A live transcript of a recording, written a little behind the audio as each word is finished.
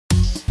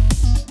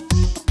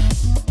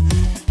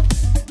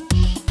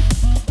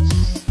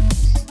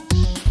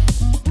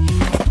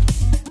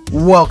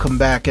Welcome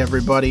back,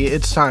 everybody.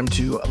 It's time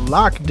to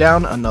lock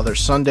down another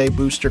Sunday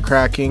booster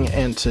cracking,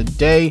 and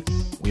today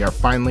we are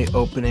finally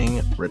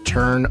opening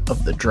Return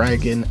of the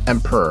Dragon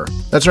Emperor.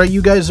 That's right,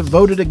 you guys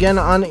voted again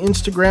on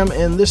Instagram,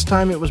 and this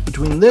time it was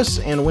between this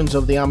and Winds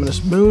of the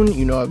Ominous Moon.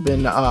 You know, I've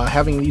been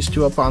having these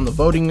two up on the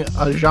voting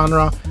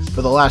genre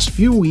for the last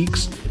few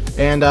weeks,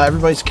 and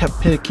everybody's kept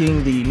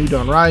picking the New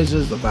Dawn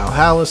Rises, the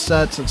Valhalla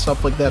sets, and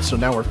stuff like that, so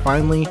now we're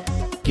finally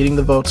getting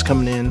the votes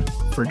coming in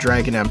for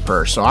Dragon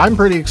Emperor. So I'm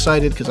pretty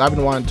excited because I've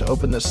been wanting to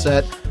open this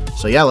set.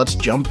 So yeah, let's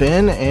jump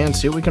in and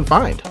see what we can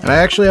find. And I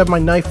actually have my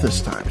knife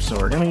this time, so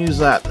we're going to use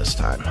that this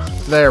time.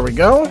 There we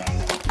go.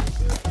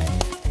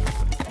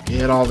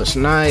 Get all this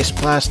nice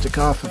plastic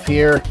off of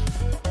here.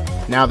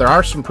 Now there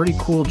are some pretty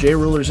cool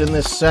J-Rulers in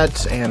this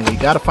set, and we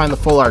got to find the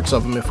full arts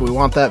of them if we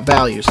want that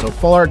value. So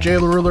full art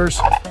J-Rulers,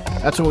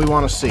 that's what we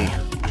want to see.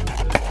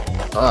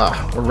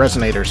 Or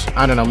resonators.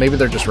 I don't know, maybe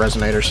they're just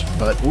resonators.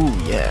 But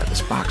ooh yeah,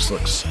 this box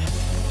looks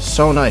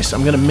so nice.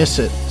 I'm gonna miss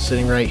it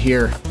sitting right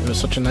here. It was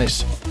such a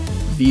nice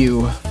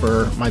view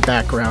for my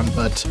background,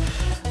 but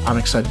I'm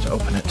excited to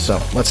open it.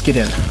 So let's get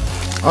in.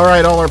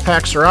 Alright, all our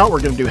packs are out. We're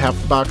gonna do half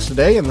the box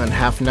today and then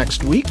half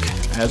next week,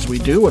 as we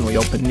do when we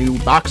open new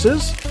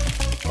boxes.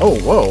 Oh,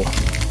 whoa.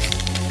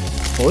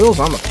 Foils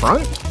on the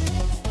front?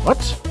 What?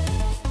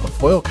 A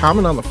foil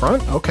common on the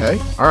front? Okay.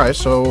 Alright,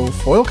 so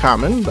foil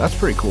common, that's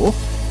pretty cool.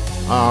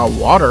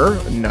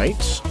 Water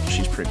Knight,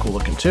 she's pretty cool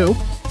looking too.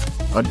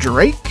 A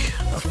Drake,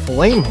 a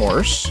Flame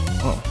Horse.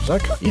 Oh, is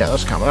that? Yeah,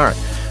 that's common. Alright.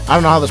 I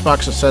don't know how this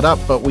box is set up,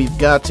 but we've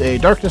got a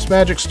Darkness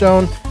Magic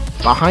Stone.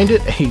 Behind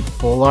it, a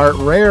Full Art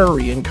Rare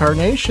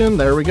Reincarnation.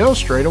 There we go,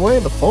 straight away.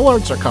 The full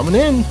arts are coming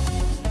in.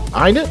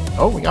 Behind it.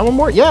 Oh, we got one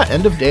more. Yeah,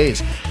 End of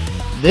Days.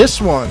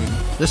 This one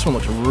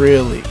looks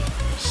really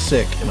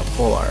sick in a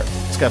full art.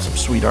 It's got some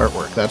sweet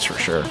artwork, that's for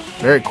sure.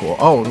 Very cool.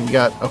 Oh, and we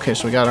got, okay,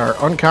 so we got our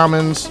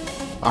uncommons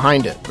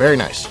behind it. Very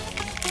nice.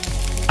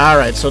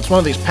 Alright, so it's one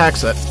of these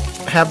packs that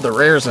have the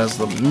rares as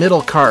the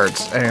middle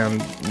cards, and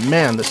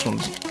man, this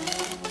one's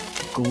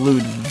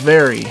glued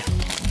very,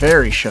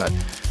 very shut.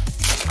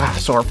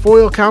 So our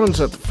foil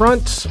commons at the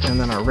front, and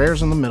then our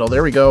rares in the middle.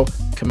 There we go.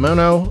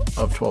 Kimono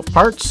of 12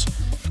 parts.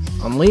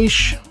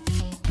 Unleash.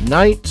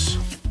 Knight.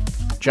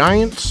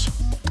 Giants.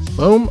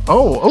 Boom.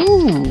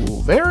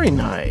 Oh, very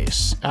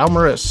nice.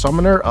 Almira,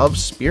 Summoner of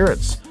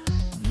Spirits.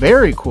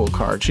 Very cool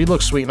card. She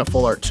looks sweet in a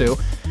full art too.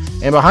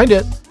 And behind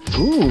it,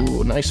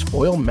 ooh, nice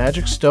foil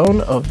Magic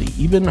Stone of the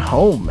Even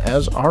Home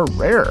as our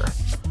rare.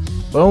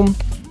 Boom,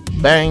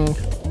 bang.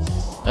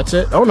 That's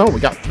it. Oh no, we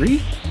got three?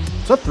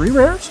 Is that three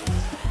rares?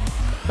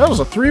 That was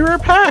a 3-rare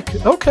pack.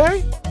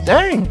 Okay,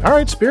 dang. All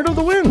right, Spirit of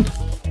the Wind.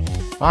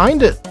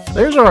 Behind it,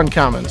 there's our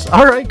uncommons.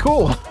 All right,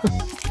 cool.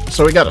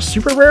 So we got a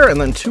super rare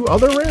and then 2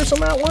 other rares on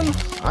that one.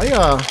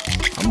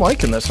 I'm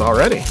liking this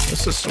already.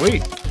 This is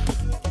sweet.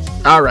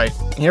 All right,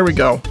 here we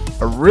go.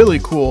 A really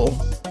cool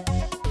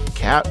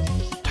cat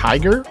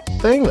tiger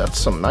thing. That's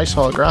some nice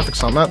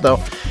holographics on that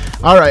though.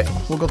 All right,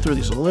 we'll go through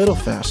these a little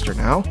faster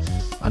now.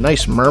 A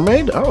nice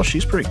mermaid. Oh,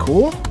 she's pretty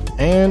cool.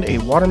 And a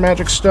water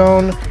magic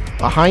stone.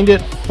 Behind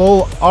it,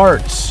 full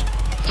arts.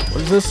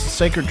 What is this?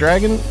 Sacred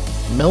Dragon?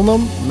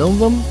 Milnum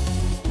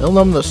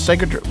the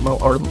Sacred,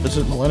 or is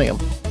it Millennium?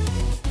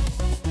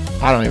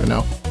 I don't even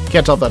know.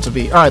 Can't tell if that's a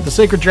V. All right, the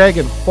Sacred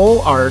Dragon,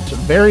 full art.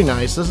 Very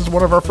nice. This is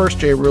one of our first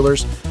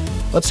J-Rulers.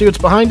 Let's see what's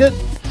behind it.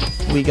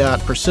 We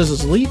got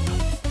Persea's Leap,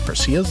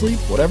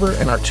 whatever,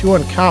 and our 2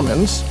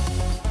 uncommons.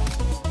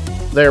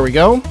 There we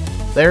go.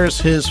 There's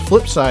his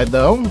flip side,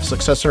 though.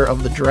 Successor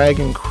of the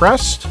Dragon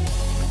Crest.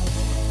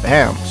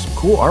 Bam. Some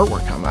cool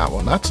artwork on that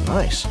one. That's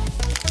nice.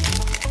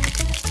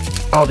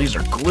 Oh, these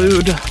are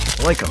glued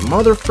like a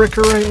mother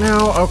fricker right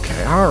now.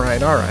 Okay,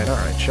 alright.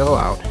 Chill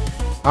out.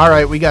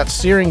 Alright, we got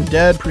Searing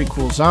Dead, pretty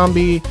cool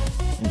zombie.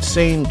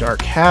 Insane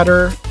Dark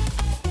Hatter.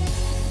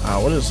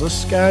 What is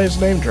this guy's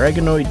name?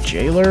 Dragonoid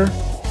Jailer.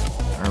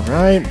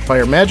 Alright,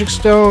 Fire Magic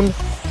Stone.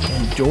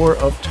 And Door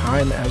of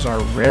Time as our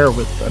rare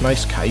with a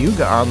nice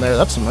Cayuga on there.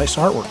 That's some nice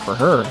artwork for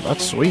her.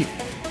 That's sweet.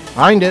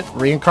 Behind it,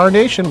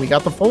 Reincarnation. We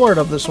got the full art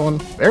of this one.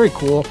 Very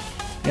cool.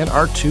 And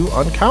our 2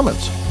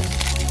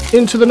 uncommons.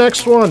 Into the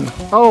next one.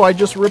 Oh, I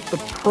just ripped the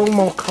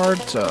promo card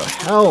to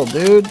hell,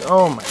 dude.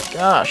 Oh my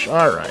gosh.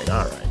 Alright.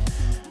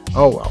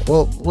 Oh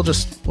well,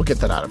 we'll get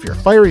that out of here.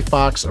 Fiery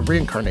Fox of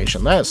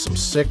Reincarnation. That is some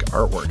sick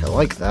artwork. I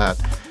like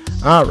that.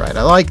 Alright,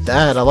 I like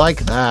that. I like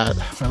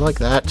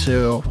that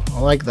too.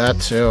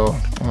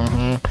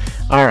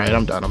 Alright,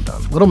 I'm done.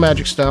 Little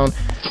Magic Stone.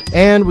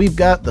 And we've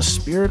got the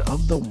Spirit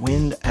of the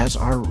Wind as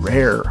our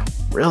rare.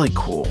 Really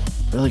cool.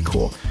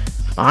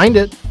 Behind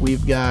it,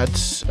 we've got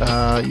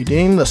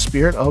Udane, the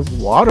Spirit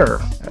of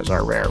Water as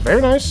our rare.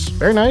 Very nice.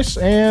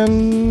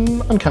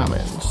 And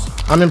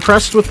uncommons. I'm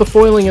impressed with the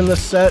foiling in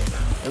this set.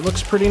 It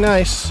looks pretty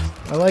nice.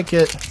 I like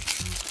it.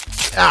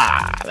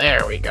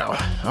 There we go.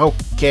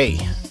 Okay.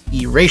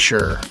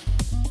 Erasure.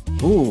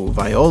 Ooh,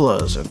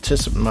 Viola's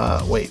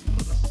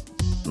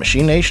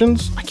Machine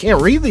Nations? I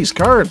can't read these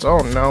cards. Oh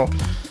no.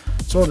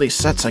 It's one of these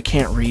sets I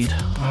can't read.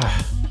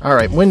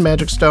 Alright, Wind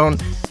Magic Stone.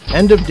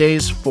 End of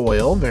Days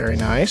foil. Very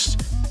nice.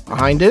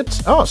 Behind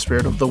it, oh,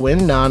 Spirit of the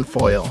Wind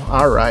non-foil.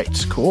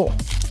 Alright, cool.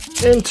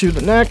 Into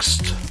the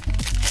next.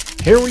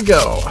 Here we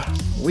go.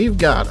 We've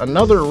got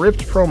another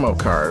ripped promo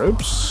card.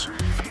 Oops.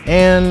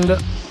 And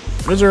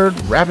Wizard,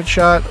 Rapid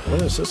Shot.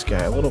 What is this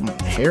guy? A little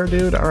hair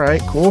dude?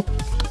 Alright, cool.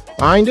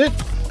 Behind it,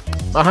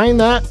 behind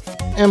that,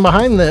 and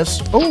behind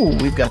this, oh,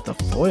 we've got the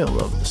foil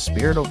of the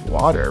Spirit of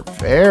Water.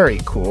 Very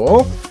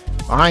cool.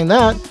 Behind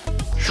that,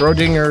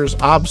 Schrodinger's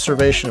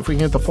Observation. If we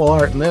can get the full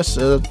art in this,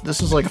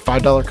 this is like a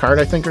 $5 card,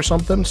 I think, or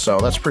something, so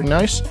that's pretty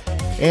nice.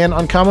 And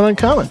uncommon,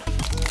 uncommon.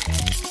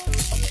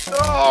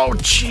 Oh,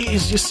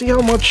 jeez, you see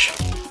how much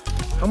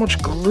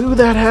glue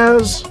that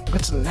has?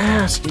 That's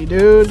nasty,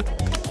 dude.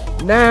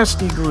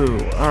 Nasty glue.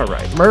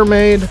 Alright,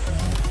 Mermaid.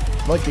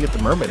 I'd like to get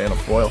the Mermaid and a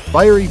foil.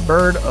 Fiery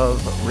Bird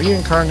of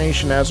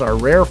Reincarnation as our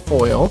rare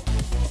foil.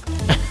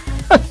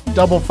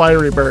 Double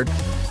Fiery Bird.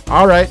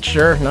 Alright,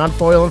 sure.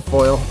 Non-foil and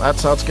foil.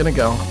 That's how it's gonna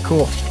go.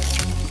 Cool.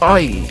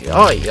 Ay,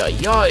 ay, ay,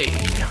 ay.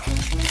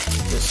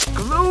 This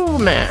glue,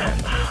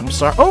 man. I'm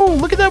sorry. Oh,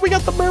 look at that. We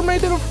got the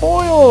Mermaid in a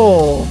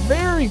foil.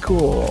 Very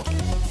cool.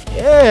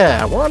 Yeah,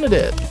 I wanted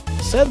it.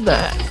 Said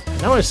that.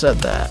 Now I said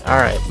that.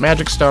 Alright,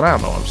 Magic Stone. I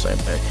don't know what I'm saying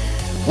there.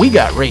 We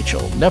got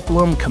Rachel,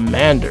 Nephilim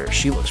Commander.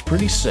 She looks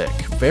pretty sick.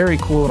 Very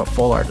cool in a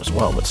full art as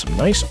well, with some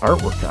nice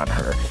artwork on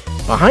her.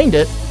 Behind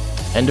it,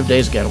 End of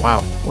Days again.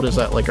 Wow, what is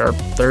that, like our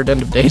third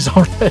End of Days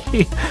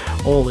already?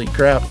 Holy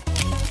crap.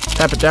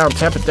 Tap it down,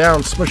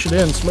 smush it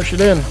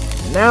in.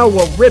 Now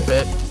we'll rip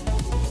it.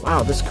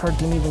 Wow, this card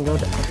didn't even go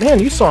down. Man,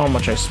 you saw how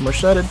much I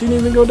smushed that. It didn't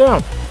even go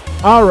down.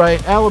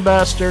 Alright,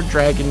 Alabaster,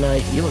 Dragon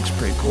Knight. He looks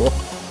pretty cool.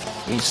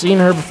 We've seen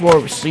her before.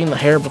 We've seen the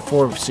hair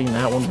before. We've seen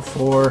that one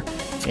before.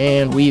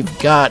 And we've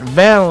got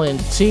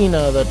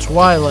Valentina, the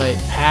Twilight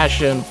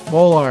Passion,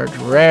 full art,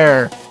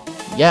 rare.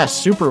 Yes,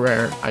 super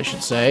rare, I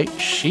should say.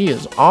 She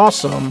is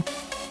awesome.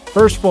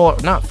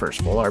 Not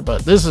first full art,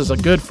 but this is a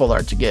good full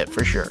art to get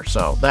for sure.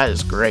 So that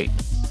is great.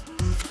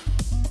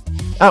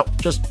 Oh,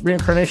 just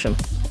reincarnation.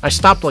 I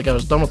stopped like I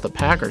was done with the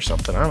pack or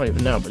something. I don't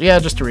even know. But yeah,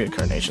 just a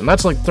reincarnation.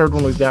 That's like the third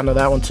one we've gotten to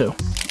that one too.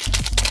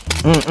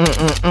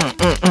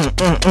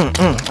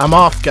 I'm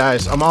off,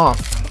 guys. I'm off.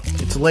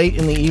 It's late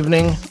in the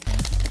evening.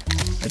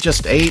 I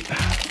just ate.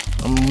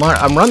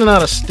 I'm running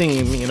out of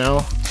steam, you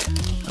know.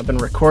 I've been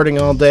recording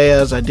all day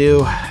as I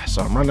do,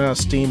 so I'm running out of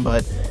steam,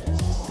 but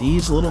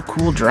these little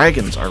cool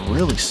dragons are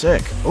really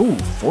sick. Oh,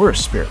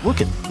 Forest Spirit.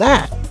 Look at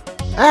that.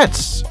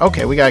 That's...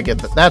 Okay, we gotta get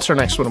that. That's our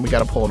next one, and we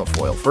gotta pull in a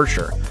foil for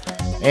sure.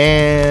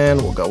 And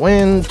we'll go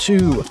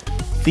into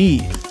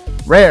the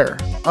rare.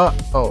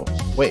 Oh,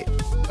 wait.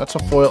 That's a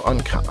foil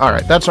uncommon.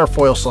 Alright, that's our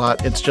foil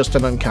slot. It's just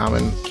an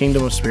uncommon.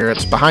 Kingdom of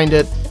Spirits. Behind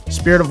it,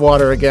 Spirit of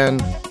Water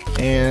again.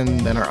 And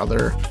then our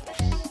other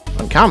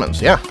uncommons,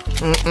 yeah.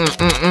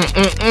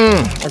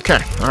 Okay,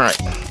 alright.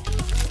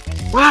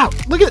 Wow,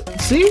 look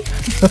at, see?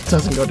 That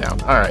doesn't go down.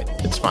 Alright,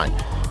 it's fine.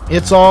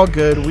 It's all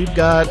good. We've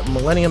got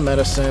Millennium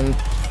Medicine,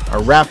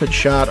 our Rapid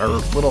Shot, our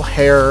little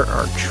hare,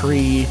 our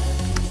tree,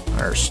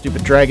 our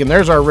stupid dragon.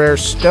 There's our rare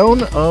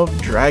Stone of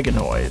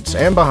Dragonoids.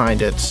 And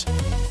behind it,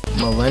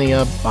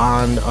 Millennia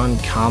Bond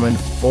uncommon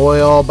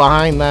foil.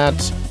 Behind that,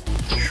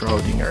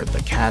 Schrodinger,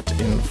 the Cat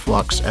in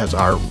Flux as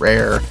our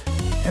rare.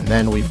 And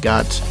then we've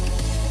got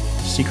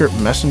Secret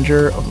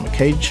Messenger of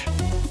McCage.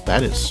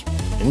 That is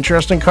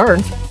interesting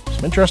card.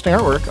 Some interesting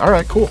artwork.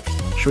 Alright, cool.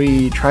 Should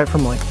we try it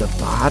from like the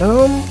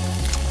bottom?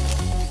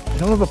 We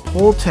don't have a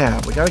pull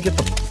tab. We gotta get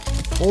the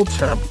pull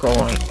tab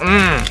going.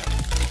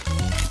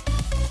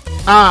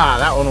 Ah,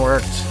 that one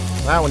worked.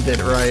 That one did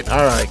it right.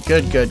 Alright,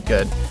 good.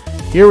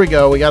 Here we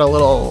go. We got a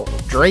little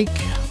Drake,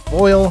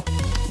 foil,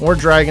 more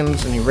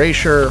dragons, an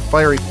Erasure,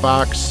 Fiery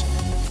Fox,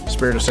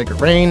 Spirit of Sacred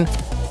Rain,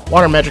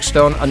 Water Magic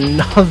Stone,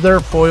 another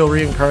foil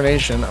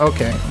reincarnation.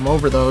 Okay, I'm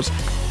over those.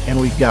 And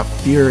we've got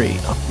Fury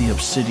of the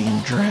Obsidian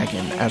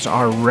Dragon as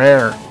our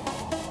rare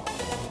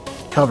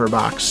cover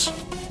box.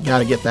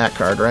 Gotta get that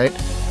card, right?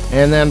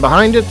 And then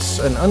behind it's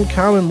an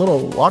uncommon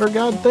little water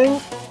god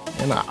thing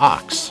and an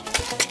ox.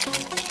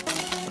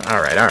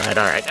 Alright.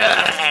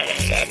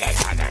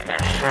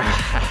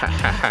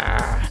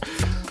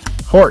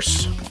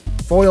 Horse.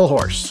 Foil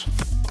horse.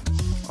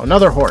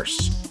 Another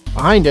horse.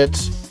 Behind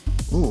it.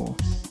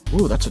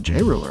 Ooh, that's a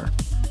J-Ruler.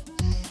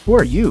 Who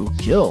are you?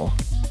 Gil.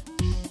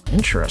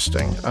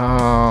 Interesting. Is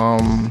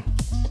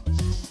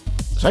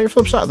that your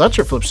flip side? That's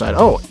your flip side.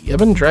 Oh,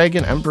 Ibn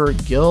Dragon, Emperor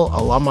Gil,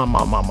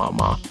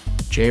 Alama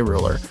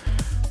J-Ruler.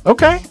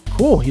 Okay,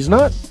 cool. He's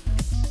not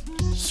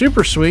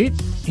super sweet.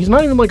 He's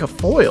not even like a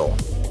foil.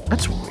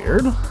 That's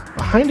weird.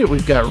 Behind it,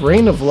 we've got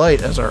Rain of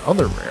Light as our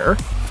other rare.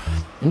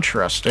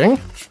 Interesting.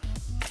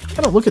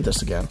 Gotta look at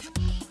this again.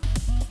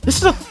 This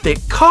is a thick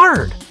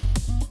card.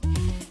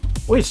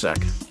 Wait a sec.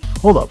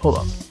 Hold up.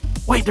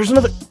 Wait, there's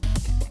another...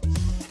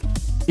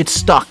 It's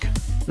stuck.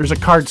 There's a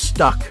card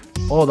stuck.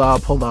 Hold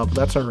up.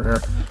 That's a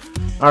rare.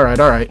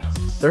 Alright.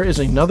 There is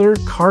another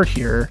card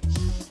here.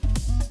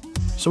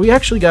 So we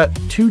actually got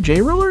 2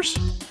 J-Rulers?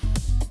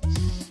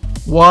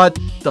 What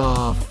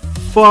the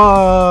fudge?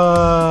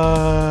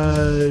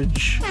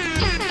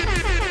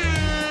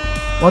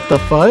 What the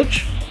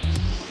fudge?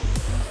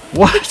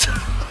 What?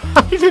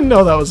 I didn't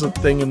know that was a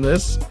thing in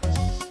this.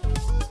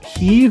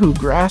 He who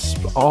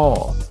grasps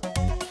all.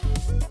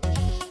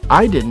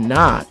 I did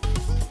not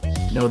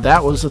know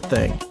that was a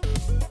thing.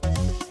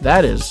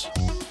 That is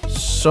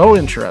so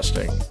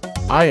interesting.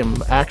 I am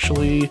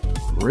actually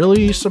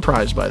really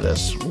surprised by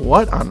this.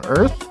 What on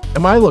earth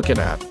am I looking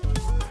at?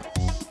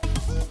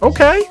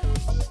 Okay.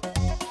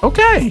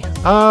 Okay.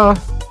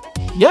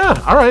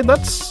 Yeah, alright,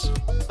 that's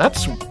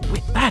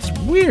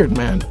weird,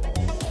 man.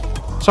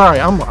 Sorry,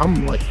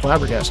 I'm like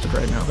flabbergasted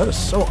right now. That is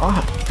so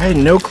odd. I had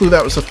no clue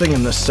that was a thing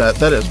in this set.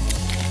 That is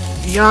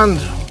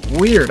beyond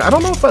weird. I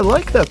don't know if I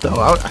like that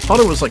though. I thought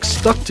it was like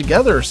stuck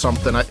together or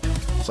something.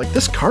 It's like,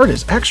 this card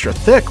is extra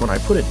thick when I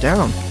put it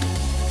down.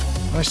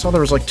 I saw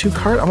there was like 2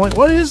 cards. I'm like,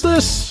 what is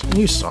this? And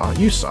you saw.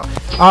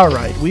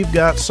 Alright, we've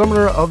got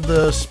Summoner of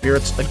the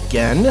Spirits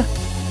again.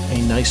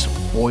 A nice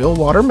foil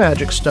water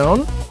magic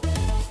stone.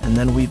 And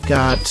then we've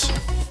got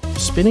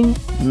Spinning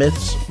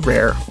Myths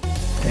rare.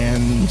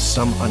 And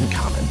some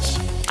uncommons.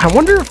 I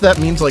wonder if that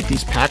means like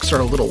these packs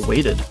are a little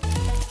weighted.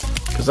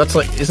 Because that's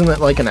like, isn't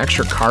that like an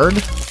extra card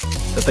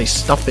that they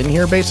stuff in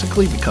here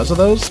basically because of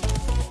those?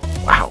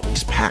 Wow,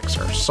 these packs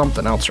are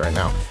something else right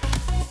now.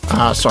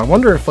 So I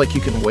wonder if like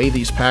you can weigh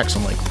these packs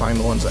and like find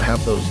the ones that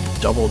have those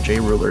double J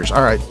rulers.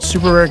 Alright,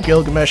 super rare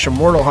Gilgamesh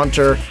Immortal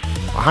Hunter.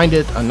 Behind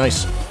it, a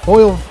nice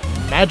foil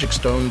magic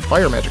stone,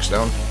 fire magic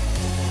stone.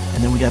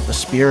 And then we got the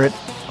Spirit,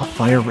 a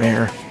fire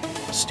rare.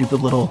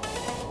 Stupid little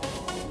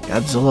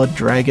Godzilla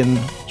dragon,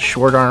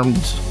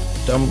 short-armed,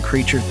 dumb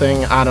creature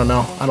thing. I don't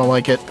know. I don't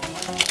like it.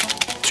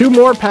 2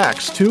 more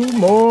packs.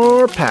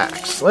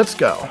 Let's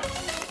go.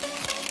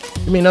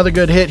 Give me another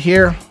good hit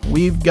here.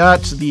 We've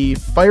got the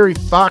Fiery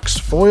Fox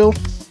foil.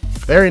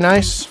 Very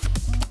nice.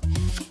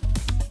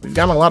 We've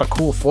got a lot of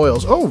cool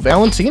foils. Oh,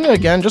 Valentina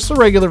again. Just the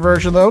regular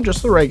version, though.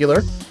 Just the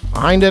regular.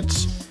 Behind it,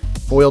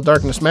 Foil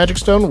Darkness Magic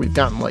Stone. We've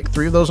gotten like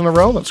 3 of those in a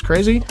row. That's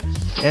crazy.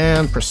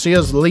 And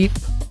Persea's Leap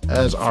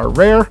as our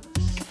rare.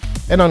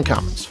 And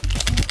uncommons.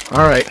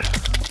 Alright.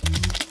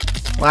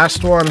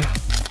 Last one.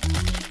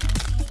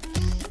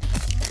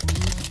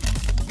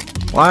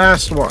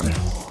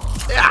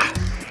 Yeah.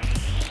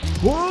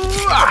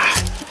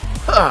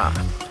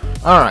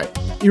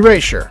 Alright.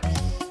 Erasure.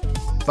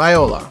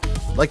 Viola.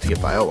 I'd like to get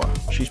Viola.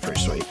 She's pretty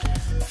sweet.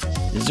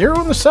 0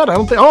 in the set. I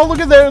don't think. Oh, look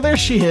at there. There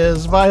she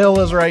is.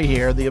 Viola's right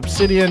here. The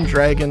Obsidian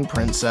Dragon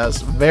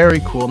Princess. Very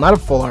cool. Not a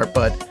full art,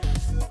 but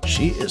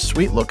she is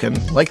sweet looking.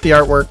 Like the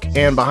artwork.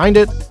 And behind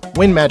it,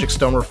 Wind Magic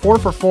Stone. We're 4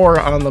 for 4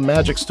 on the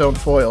Magic Stone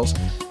foils,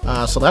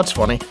 so that's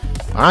funny.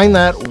 Behind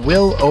that,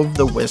 Will of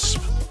the Wisp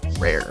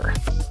rare.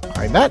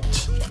 Behind that,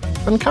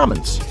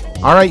 uncommons.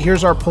 Alright,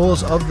 here's our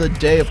pulls of the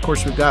day. Of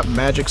course, we've got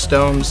Magic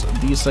Stones.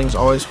 These things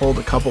always hold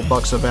a couple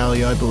bucks of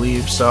value, I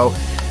believe. So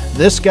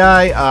this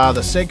guy,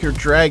 the Sacred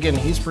Dragon,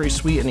 he's pretty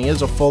sweet, and he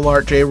is a full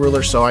art J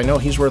ruler, so I know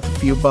he's worth a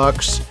few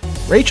bucks.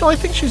 Rachel, I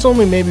think she's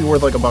only maybe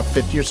worth like about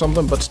 50 or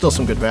something, but still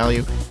some good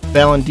value.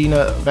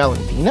 Valentina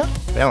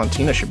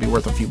should be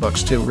worth a few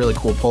bucks too. Really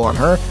cool pull on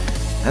her.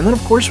 And then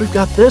of course we've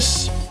got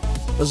this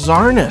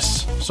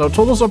Bizarreness. So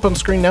totals up on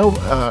screen now.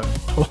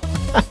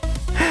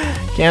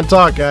 Can't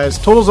talk, guys.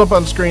 Totals up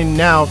on screen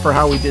now for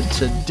how we did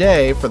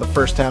today for the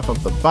first half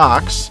of the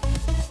box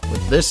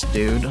with this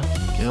dude,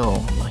 Gil.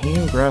 He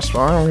grasp.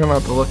 I'm gonna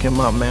have to look him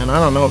up, man. I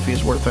don't know if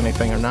he's worth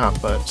anything or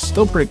not, but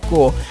still pretty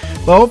cool.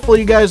 But hopefully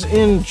you guys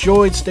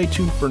enjoyed. Stay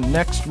tuned for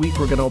next week.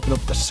 We're gonna open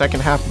up the second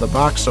half of the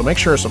box, so make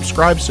sure to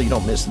subscribe so you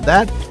don't miss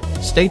that.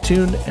 Stay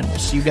tuned, and we'll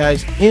see you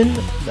guys in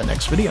the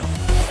next video.